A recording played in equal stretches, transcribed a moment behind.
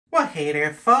Well, hey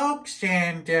there, folks,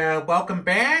 and welcome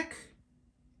back,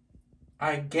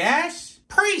 I guess.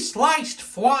 Pre-sliced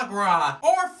foie gras,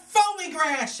 or foie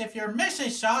gras if you're Mrs.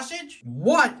 Sausage.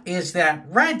 What is that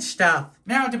red stuff?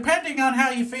 Now, depending on how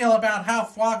you feel about how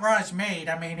foie gras is made,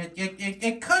 I mean,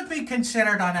 it could be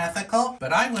considered unethical,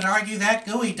 but I would argue that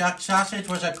gooey duck sausage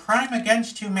was a crime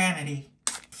against humanity.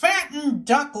 Fattened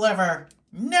duck liver.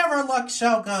 Never looked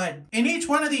so good. In each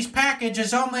one of these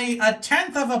packages, only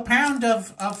 1/10 of a pound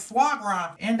of foie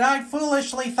gras, and I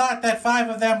foolishly thought that 5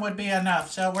 of them would be enough.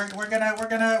 So we're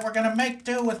gonna make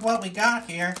do with what we got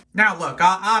here. Now look,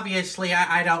 obviously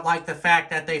I don't like the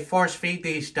fact that they force feed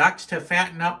these ducks to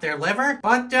fatten up their liver,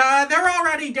 but they're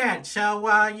already dead,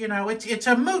 so you know it's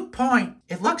a moot point.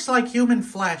 It looks like human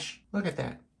flesh. Look at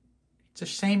that. It's the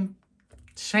same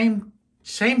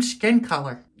skin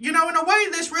color. You know, in a way,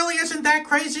 this really isn't that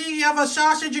crazy of a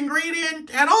sausage ingredient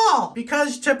at all.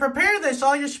 Because to prepare this,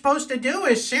 all you're supposed to do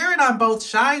is sear it on both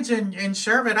sides and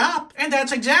serve it up. And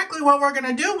that's exactly what we're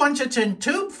gonna do once it's in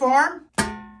tube form.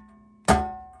 Oh,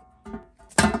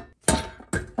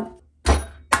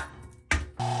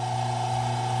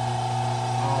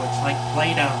 it's like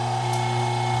Play-Doh.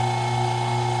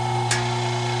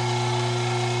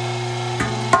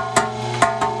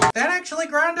 Actually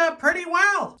ground up pretty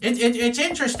well. It's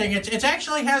interesting. It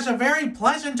actually has a very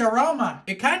pleasant aroma.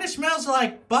 It kind of smells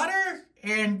like butter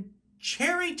and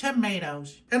cherry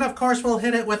tomatoes. And of course we'll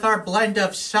hit it with our blend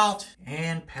of salt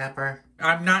and pepper.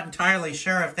 I'm not entirely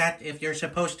sure if you're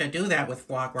supposed to do that with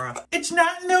foie gras. It's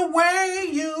not in the way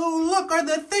you look or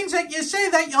the things that you say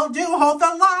that you'll do. Hold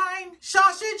the line.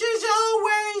 Sausage is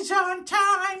always on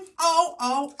time. Oh,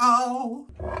 oh, oh.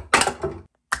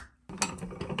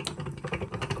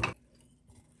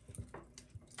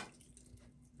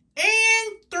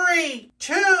 In 3,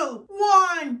 2,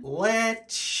 1,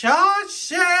 let's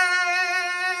sausage!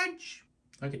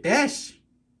 Look at this.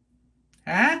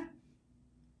 Huh?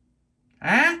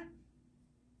 Huh?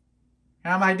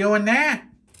 How am I doing that?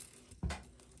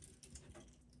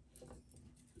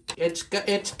 It's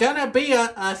gonna be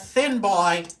a thin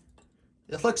boy.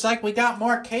 It looks like we got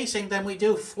more casing than we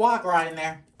do foie gras in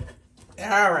there.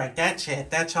 All right, that's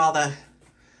it. That's all the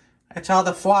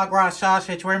foie gras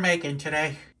sausage we're making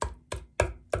today.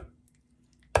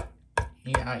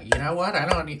 Yeah, you know what? I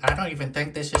don't even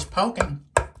think this is poking.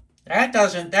 That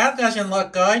doesn't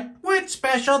look good. With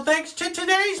special thanks to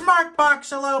today's Mark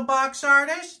Boxalo box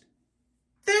artist,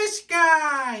 this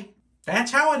guy.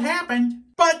 That's how it happened.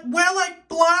 But will it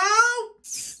blow?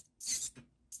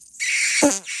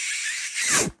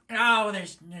 Oh,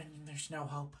 there's no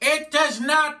hope. It does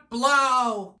not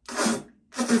blow.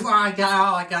 I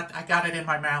got it in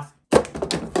my mouth.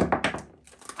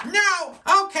 No!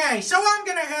 Okay, so I'm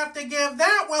gonna have to give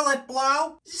that Will It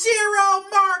Blow 0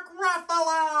 Mark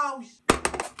Ruffalo's!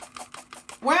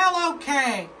 Well,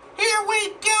 okay, here we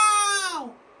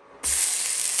go!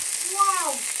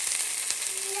 Whoa!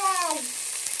 Whoa!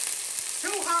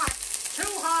 Too hot!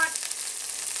 Too hot!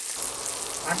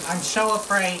 I'm so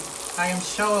afraid. I am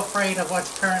so afraid of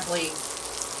what's currently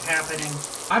happening.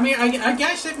 I mean, I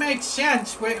guess it makes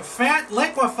sense. Fat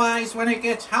liquefies when it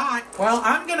gets hot. Well,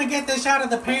 I'm gonna get this out of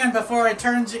the pan before it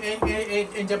turns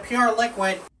into pure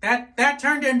liquid. That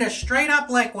turned into straight up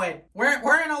liquid.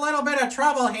 We're in a little bit of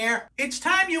trouble here. It's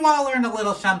time you all learn a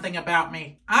little something about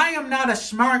me. I am not a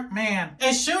smart man.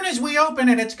 As soon as we open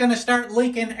it, it's gonna start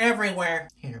leaking everywhere.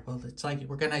 Here, well, it's like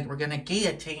we're gonna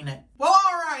guillotine it. Well,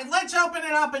 all right, let's open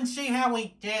it up and see how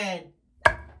we did.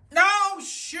 No,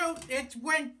 shoot, it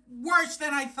went worse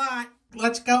than I thought.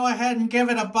 Let's go ahead and give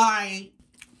it a bite.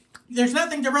 There's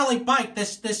nothing to really bite. The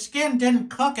skin didn't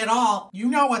cook at all. You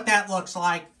know what that looks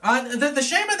like. The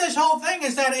shame of this whole thing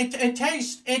is that it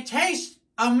tastes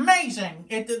amazing.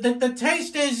 The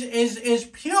taste is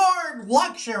pure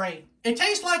luxury. It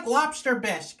tastes like lobster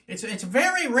bisque. It's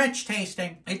very rich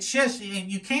tasting. It's just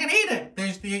you can't eat it.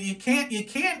 You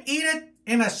can't eat it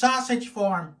in a sausage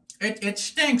form. It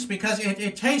stinks because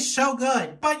it tastes so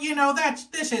good. But you know,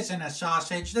 this isn't a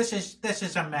sausage. This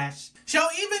is a mess. So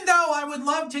even though I would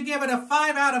love to give it a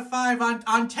 5 out of 5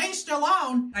 on taste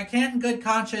alone, I can't in good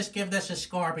conscience give this a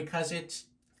score because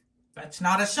that's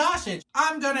not a sausage.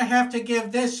 I'm gonna have to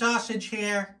give this sausage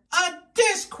here a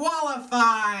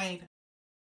disqualified.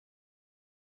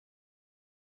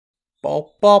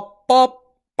 Bop bop bop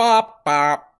bop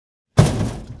bop.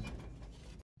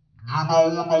 You know,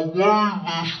 in a way,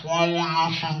 this really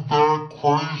isn't that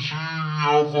crazy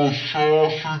of a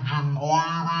sausage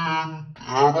ingredient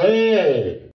at all.